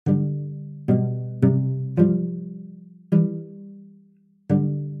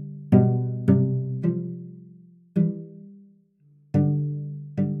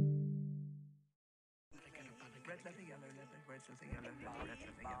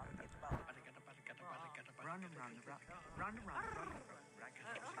run and run, run, run and run, run and run.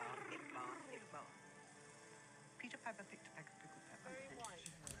 Ragga-bar. Peter Pepper picked a peck of pickled pepper.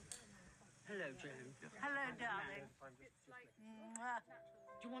 Hello, Joan. Hello, darling. Do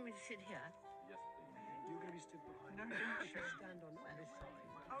you want me to sit here? Yes, please. You're going to be stood behind. No, me. don't you? Stand on this side.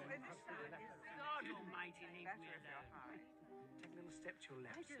 Oh, in this side. God almighty, leave Better me if you're alone. high. Take a little step to your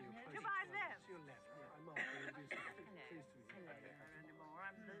left. I so don't you're know. closer To my the- left. To your left. Yeah, I'm Mark. We'll do something. Hello. Pleased to meet you. Anymore.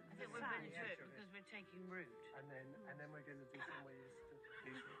 I'm the I think we're going to do it because we're taking root. And then we're going to do some where you stood.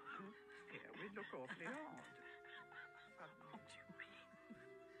 Yeah, we look awfully odd. What do you mean?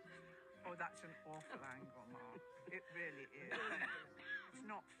 Oh, that's an awful angle, Mark. It really is. It's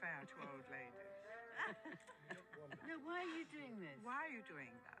not fair to old ladies. No, why are you doing this? Why are you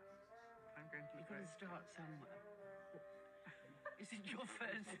doing that? I'm going to You've go. got to start somewhere. Is it your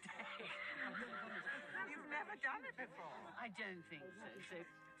first day? You've never done it before. I don't think so, so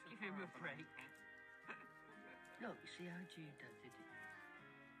give him a break. Look, see how Jude does it?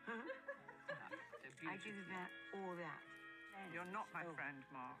 I give you that, all that. You're not my friend,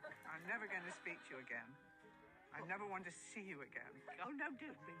 Mark. I'm never going to speak to you again. I never want to see you again. Oh, no,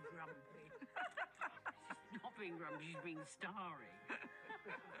 don't be grumpy. She's not being grumpy, she's being starry.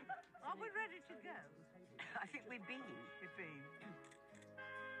 Are we ready to go? I think we've been. You've been.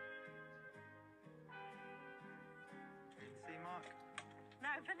 See, Mark?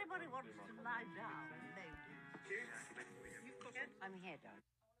 Now, if anybody wants to lie down, ladies. I'm here, darling.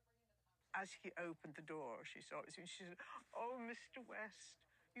 As he opened the door, she saw it. She said, "Oh, Mr. West,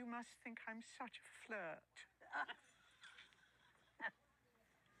 you must think I'm such a flirt."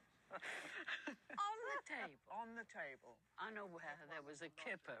 On the table. On the table. Unaware there was a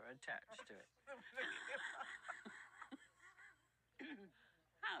kipper attached to it.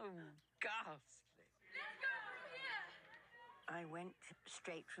 How ghastly. I went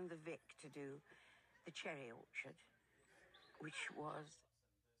straight from the Vic to do the cherry orchard, which was...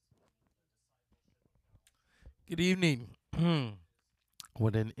 Good evening.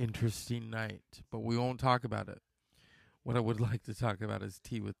 What an interesting night, but we won't talk about it. What I would like to talk about is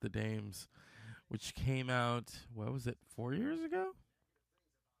Tea with the Dames, which came out, what was it, 4 years ago?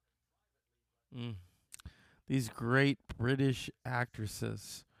 These great British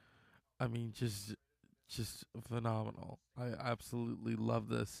actresses. I mean, just phenomenal. I absolutely love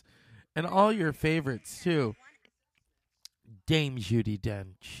this. And all your favorites, too. Dame Judi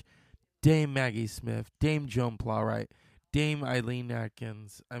Dench, Dame Maggie Smith, Dame Joan Plowright, Dame Eileen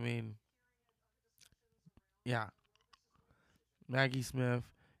Atkins. I mean, yeah. Maggie Smith,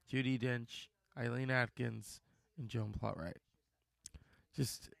 Judi Dench, Eileen Atkins, and Joan Plowright.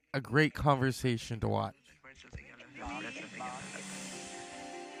 Just a great conversation to watch.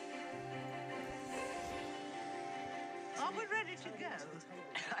 Are we ready to go?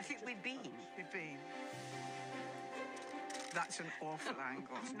 I think we've been. You've been. That's an awful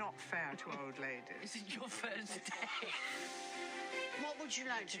angle. It's not fair to old ladies. Is it your first day? What would you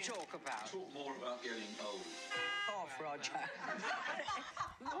like to talk about? Talk more about getting old. Off, Roger.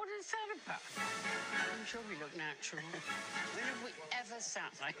 What is that about? I'm sure we look natural. When have we ever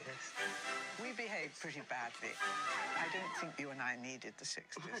sat like this? We behaved pretty badly. I don't think you and I needed the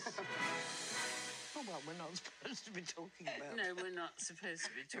 60s. Oh, well, we're not supposed to be talking about No, we're not supposed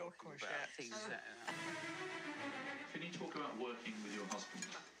to be talking about courgettes. things like that. Can you talk about working with your husband?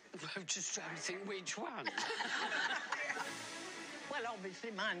 I'm just trying to think which one. Well,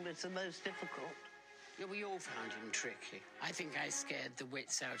 obviously mine was the most difficult. Yeah, we all found him tricky. I think I scared the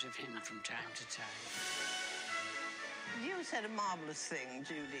wits out of him from time to time. You said a marvellous thing,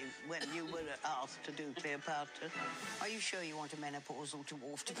 Judy, when you were asked to do Cleopatra. Are you sure you want a menopausal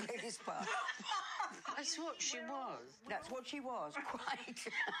dwarf to play this part? That's what she was. That's what she was, quite.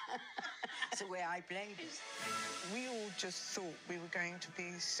 It's the way I played it. We all just thought we were going to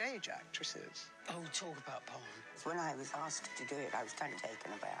be stage actresses. Oh, talk about Bond. When I was asked to do it, I was kind of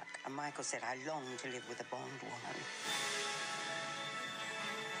taken aback. And Michael said, I long to live with a Bond woman.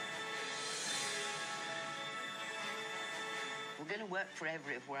 We're going to work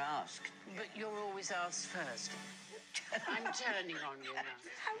forever if we're asked. But you're always asked first. I'm turning on you now.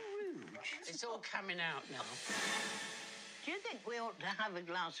 How rude. It's all coming out now. Do you think we ought to have a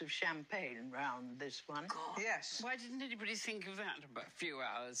glass of champagne round this one? Yes. Why didn't anybody think of that about a few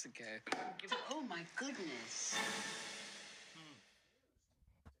hours ago? Oh, my goodness.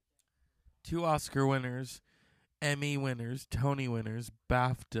 2 Oscar winners, Emmy winners, Tony winners,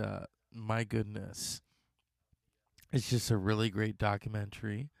 BAFTA. My goodness. It's just a really great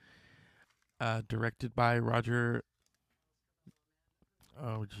documentary. Directed by Roger.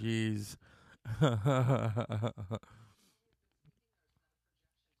 Oh, jeez.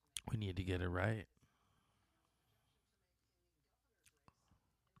 We need to get it right.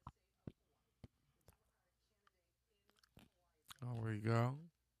 you go.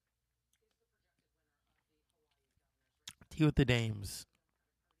 Tea with the Dames.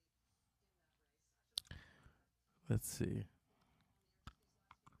 Let's see.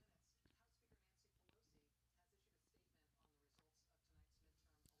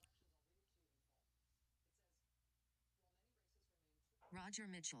 Roger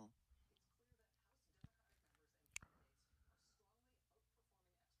Mitchell.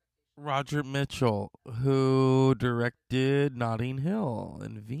 Roger Mitchell, who directed Notting Hill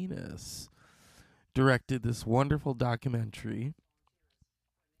and Venus, directed this wonderful documentary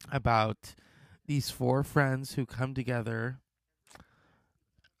about these four friends who come together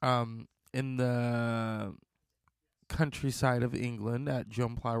in the countryside of England at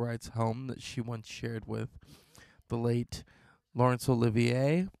Joan Plowright's home that she once shared with the late Laurence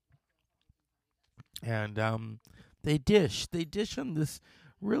Olivier. And they dish on this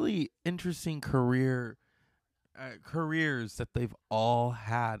really interesting careers that they've all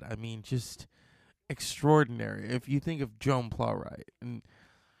had. I mean, just extraordinary. If you think of Joan Plowright, and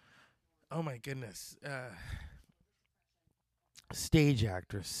oh my goodness, stage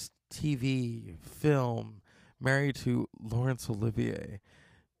actress, TV, film, married to Laurence Olivier.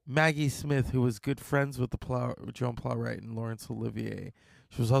 Maggie Smith, who was good friends with Joan Plowright and Laurence Olivier.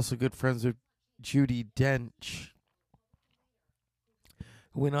 She was also good friends with Judi Dench,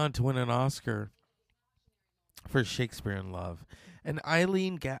 who went on to win an Oscar for Shakespeare in Love. And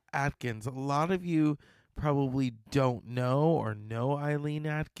Eileen Atkins, a lot of you probably don't know or know Eileen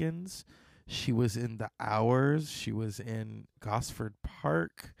Atkins. She was in The Hours. She was in Gosford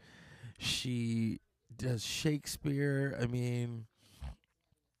Park. She does Shakespeare. I mean,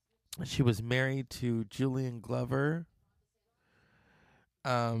 she was married to Julian Glover,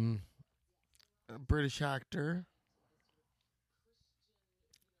 a British actor.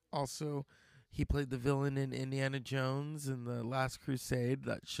 Also, he played the villain in Indiana Jones in The Last Crusade.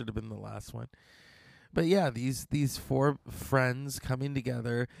 That should have been the last one. But yeah, these four friends coming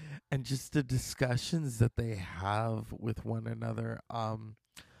together and just the discussions that they have with one another. I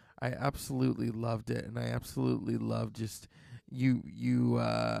absolutely loved it, and I absolutely loved just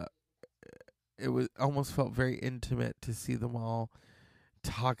it was almost felt very intimate to see them all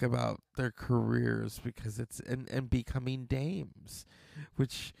talk about their careers, because it's and becoming dames,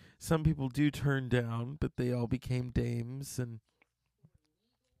 which some people do turn down, but they all became dames. And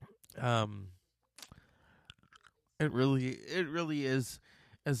it really is,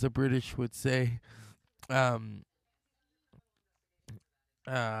 as the British would say, what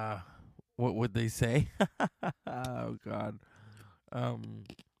would they say? Oh God.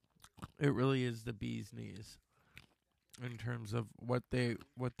 It really is the bee's knees in terms of what they've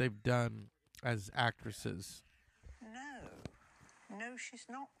done as actresses. No, she's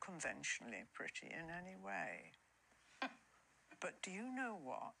not conventionally pretty in any way. But do you know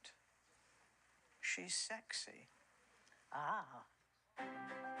what? She's sexy. Ah.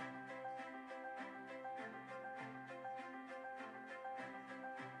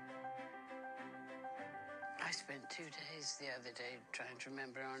 I spent 2 days the other day trying to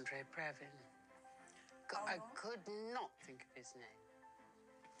remember Andre Previn. I could not think of his name.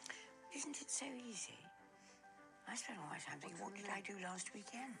 Isn't it so easy? I spent all my time thinking, what did I do last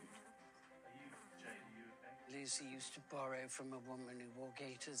weekend? Lucy used to borrow from a woman who wore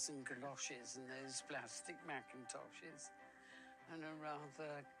gaiters and galoshes and those plastic Macintoshes, and a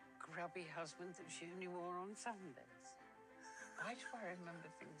rather grubby husband that she only wore on Sundays. Why do I remember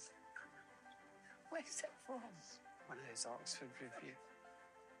things? Where's that from? One of those Oxford Review.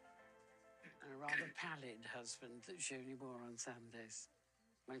 And a rather pallid husband that she only wore on Sundays,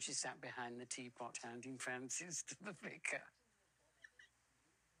 when she sat behind the teapot handing Francis to the vicar.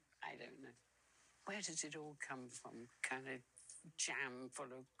 I don't know. Where does it all come from? Kind of jam full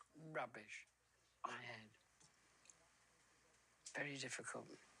of rubbish. My head. Very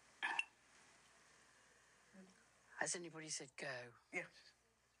difficult. Has anybody said go? Yes.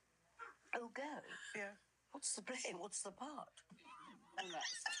 Oh, go. Yeah. What's the play? What's the part? And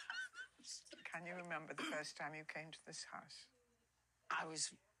that's... Can you remember the first time you came to this house? I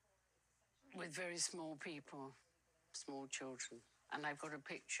was with very small people, small children. And I've got a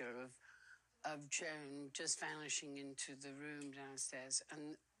picture of Joan just vanishing into the room downstairs.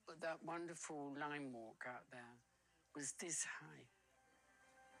 And that wonderful lime walk out there was this high,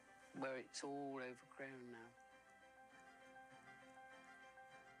 where it's all overgrown now.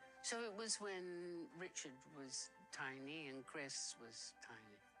 So it was when Richard was tiny and Chris was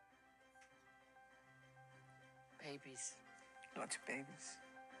tiny. Babies. Lots of babies.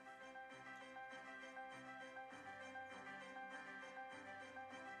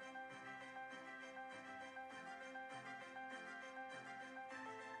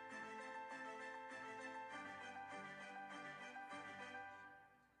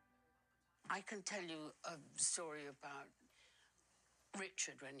 I can tell you a story about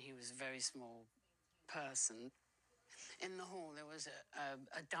Richard when he was a very small person. In the hall, there was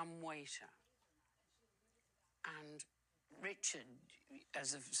a dumb waiter. And Richard,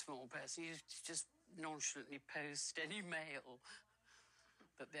 as a small person, used to just nonchalantly post any mail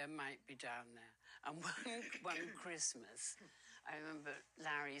that there might be down there. And one Christmas, I remember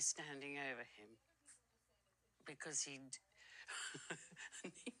Larry standing over him because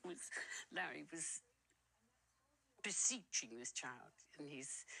Larry was beseeching this child, and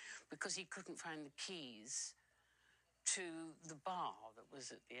because he couldn't find the keys to the bar that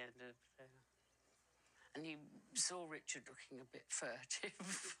was at the end of and he saw Richard looking a bit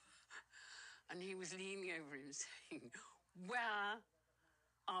furtive. And he was leaning over him saying, "Where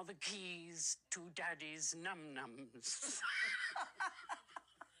are the keys to Daddy's num-nums?"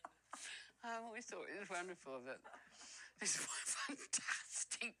 I always thought it was wonderful that this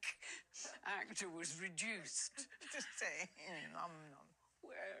fantastic actor was reduced to say, num num.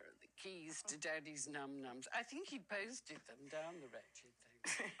 Where are the keys to Daddy's num-nums? I think he posted them down the wretched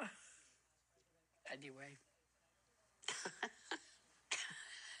thing. Anyway, I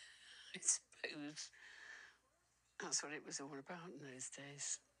suppose that's what it was all about in those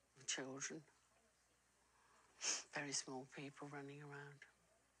days. The children. Very small people running around.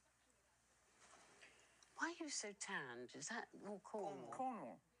 Why are you so tanned? Is that more Cornwall?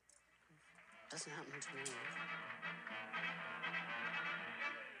 Cornwall. Doesn't happen to me.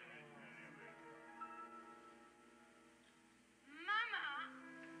 Mama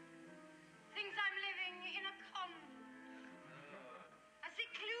thinks I'm living in a convent. A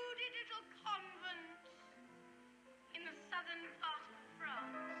secluded little convent in the southern part of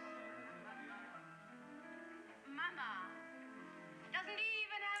France. Mama doesn't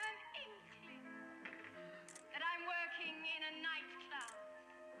even have an inkling that I'm working in a nightclub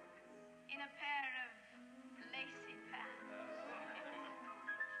in a pair of lacy pants.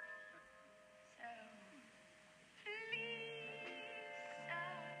 So, please,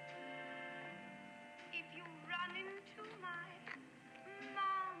 sir, if you run into my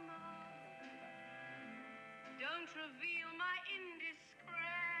mama, don't reveal my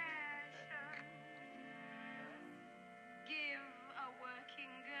indiscretion. Give a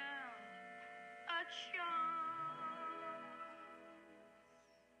working girl a chance.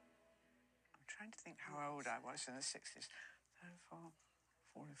 I'm trying to think how old I was in the 60s. 34,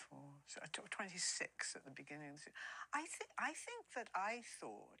 44, so I took 26 at the beginning. I think that I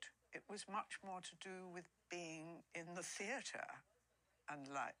thought it was much more to do with being in the theatre and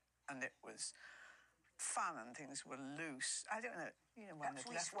it was fun and things were loose. I don't know. You know, when Perhaps they'd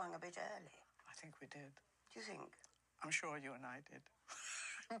we left. swung a bit early. I think we did. Do you think? I'm sure you and I did.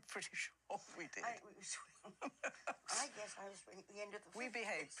 I'm pretty sure we did. I guess I was at the end of the. We 50s.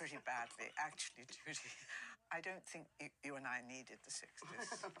 behaved pretty badly, actually, Judy. I don't think you and I needed the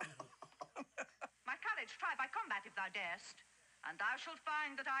 60s. My courage, try by combat if thou darest, and thou shalt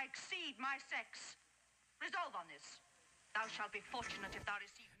find that I exceed my sex. Resolve on this. Thou shalt be fortunate if thou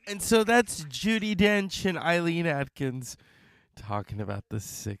receive me. And so that's Judi Dench and Eileen Atkins talking about the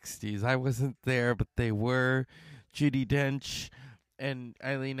 60s. I wasn't there, but they were. Judi Dench and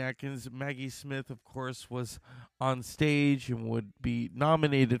Eileen Atkins. Maggie Smith, of course, was on stage and would be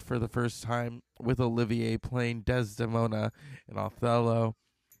nominated for the first time with Olivier playing Desdemona in Othello.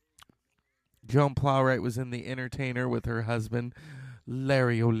 Joan Plowright was in The Entertainer with her husband,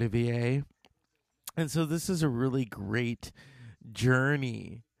 Larry Olivier. And so this is a really great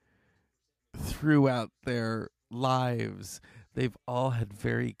journey throughout their lives. They've all had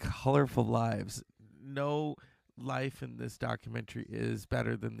very colorful lives. No life in this documentary is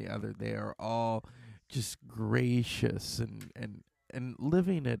better than the other. They are all just gracious and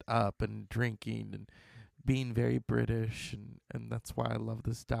living it up and drinking and being very British, and that's why I love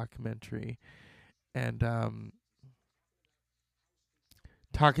this documentary. And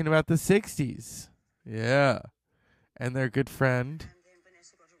talking about the 60s. Yeah. And their good friend, And then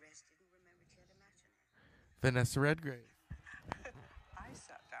Vanessa got arrested and remembered she had a matinee. Vanessa Redgrave. I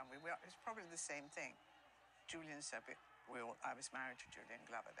sat down. It's probably the same thing. Julian said I was married to Julian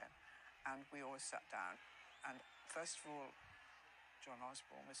Glover then, and we all sat down. And first of all, John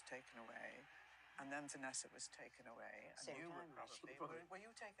Osborne was taken away, and then Vanessa was taken away, and Same you were time, probably were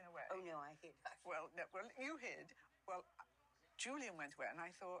you taken away? Oh no, I hid. Well, no, you hid. Well, Julian went away, and I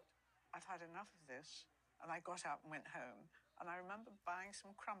thought, I've had enough of this. And I got out and went home. And I remember buying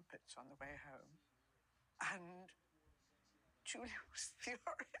some crumpets on the way home. And Julian was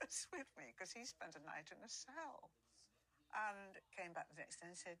furious with me because he spent a night in a cell. And came back the next day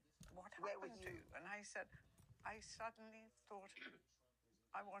and said, "What Where were happened to you?" you?" And I said, I suddenly thought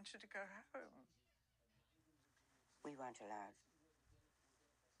I I wanted to go home. We weren't allowed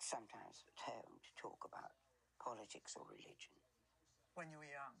sometimes at home to talk about politics or religion. When you were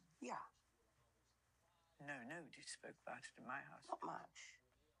young? Yeah. No, nobody spoke about it in my house. Not much.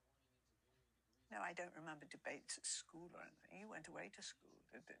 No, I don't remember debates at school or anything. You went away to school,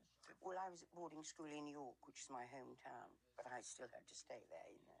 Well, I was at boarding school in York, which is my hometown, but I still had to stay there,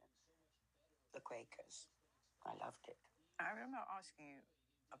 you know. The Quakers. I loved it. I remember asking you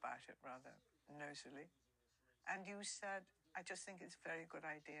about it rather nosily, and you said, I just think it's a very good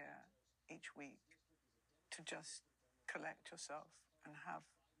idea each week to just collect yourself and have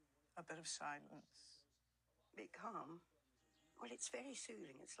a bit of silence. Be calm. Well, it's very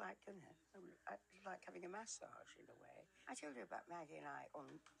soothing. It's like, you know, like having a massage in a way. I told you about Maggie and I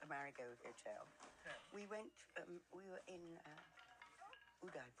on the Marigold Hotel. Yeah. We were in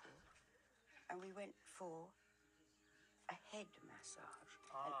Udaipur, and we went for a head massage,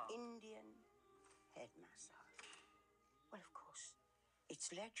 an Indian head massage. Well, of course, it's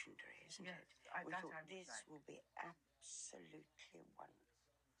legendary, isn't it? We thought this will be absolutely wonderful.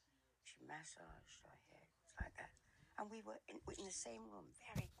 She massaged our heads like that. And we were in the same room,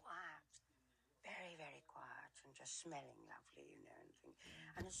 very quiet, very, very quiet, and just smelling lovely, you know, and things.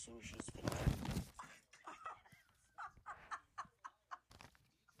 And as soon as she's finished,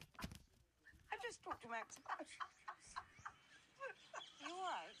 I just talked to Max about it. You all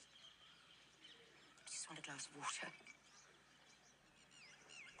right? I just want a glass of water.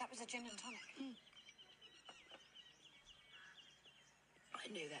 That was a gin and tonic. I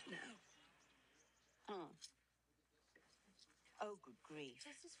know that now. Oh, good grief.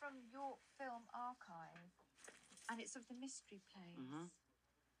 This is from York Film Archive, and it's of the Mystery Place.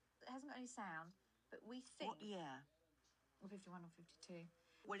 It hasn't got any sound, but we think... What year? Or 51 or 52.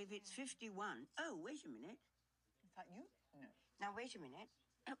 Well, if it's 51... Oh, wait a minute. In fact, you know. Now, wait a minute.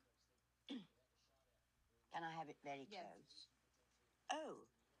 Can I have it very close? Oh.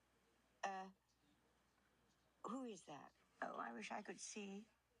 Who is that? Oh, I wish I could see.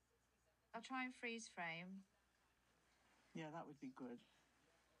 I'll try and freeze frame. Yeah, that would be good.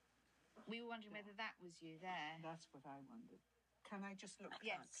 We were wondering whether that was you there. That's what I wondered. Can I just look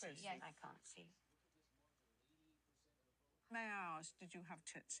Yes, closely? yes. I can't see. May I ask, did you have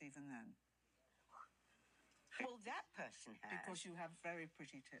tits even then? Well, that person has. Because you have very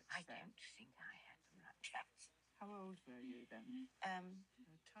pretty tits. I then. don't think I had them like that. How old were you then? In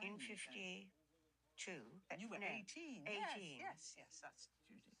Tiny 52. You were No, 18. 18. Yes, that's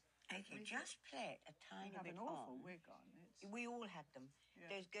Judy. Okay, just play it a tiny You have bit an awful on. wig on. It's... We all had them.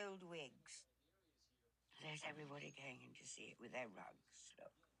 Yeah. Those gold wigs. There's everybody going in to see it with their rugs.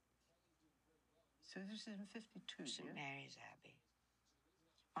 Look. So this is in 52, St. yeah? Mary's Abbey.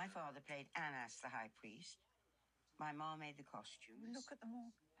 My father played Annas, the high priest. My ma made the costumes. Look at them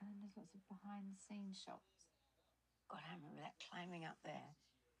all. And then there's lots of behind-the-scenes shots. God, I remember that climbing up there.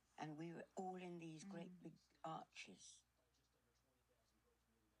 And we were all in these great big arches.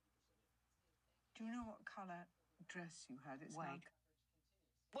 Do you know what colour dress you had? It's White.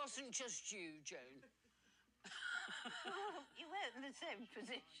 Wasn't just you, Joan. You weren't in the same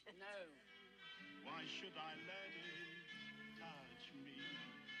position. No. Why should I let it touch me?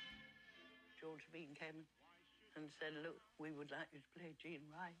 George Bean came and said, look, we would like you to play Jean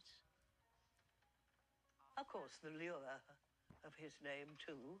Rice. Of course, the lure of his name,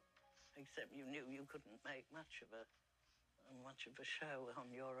 too, except you knew you couldn't make much of a show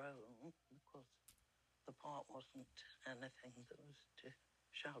on your own, because the part wasn't anything that was to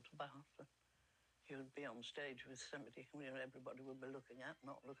shout about. You'd be on stage with somebody who everybody would be looking at,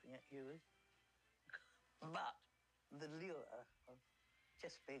 not looking at you. But the lure of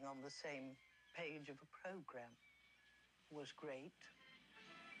just being on the same page of a program was great.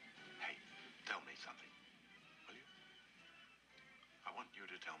 Hey, tell me something, will you? I want you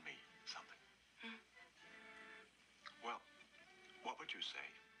to tell me something. Well, what would you say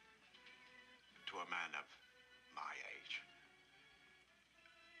to a man of my age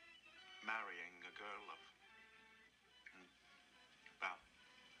marrying a girl of about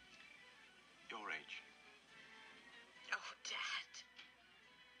your age? Oh, Dad.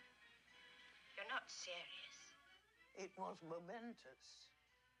 You're not serious. It was momentous.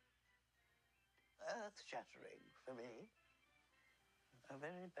 Earth-shattering for me. A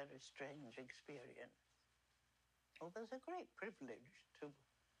very, very strange experience. Well, there's a great privilege to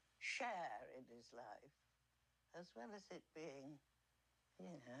share in his life, as well as it being,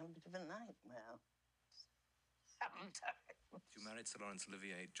 you know, a bit of a nightmare sometimes. You married Sir Laurence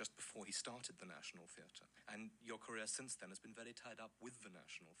Olivier just before he started the National Theatre, and your career since then has been very tied up with the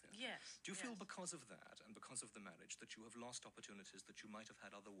National Theatre. Yes. Do you feel yes. because of that and because of the marriage that you have lost opportunities that you might have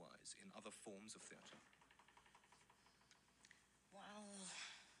had otherwise in other forms of theatre? Well,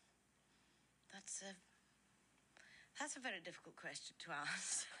 that's a very difficult question to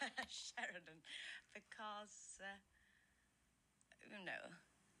answer, Sheridan, because, you know,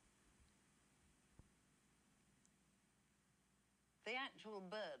 the actual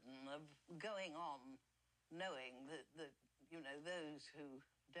burden of going on knowing that you know, those who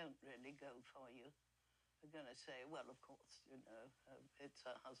don't really go for you are going to say, well, of course, you know, it's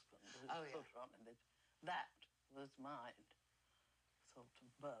her husband who's put her on in it. That was my sort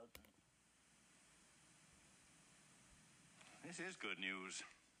of burden. This is good news.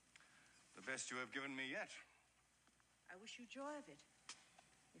 The best you have given me yet. I wish you joy of it,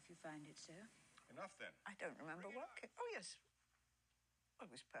 if you find it so. Enough, then. I don't remember working. Oh, yes. It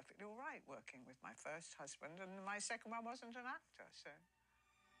was perfectly all right working with my first husband, and my second one wasn't an actor, so...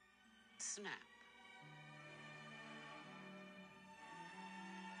 Snap.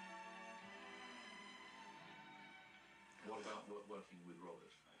 What about working with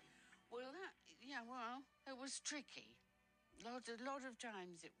Robert? Well, it was tricky. A lot of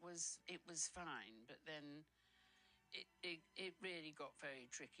times it was fine, but then it really got very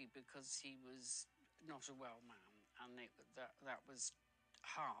tricky because he was not a well man, and that was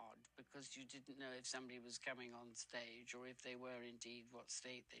hard because you didn't know if somebody was coming on stage or if they were indeed what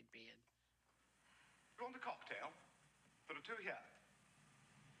state they'd be in. You want a cocktail? There are two here.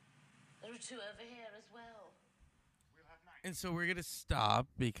 There are two over here as well. And so we're going to stop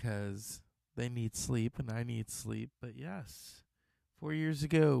because they need sleep and I need sleep. But yes, 4 years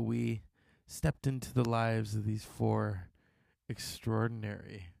ago, we stepped into the lives of these four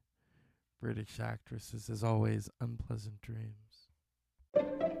extraordinary British actresses. As always, unpleasant dreams.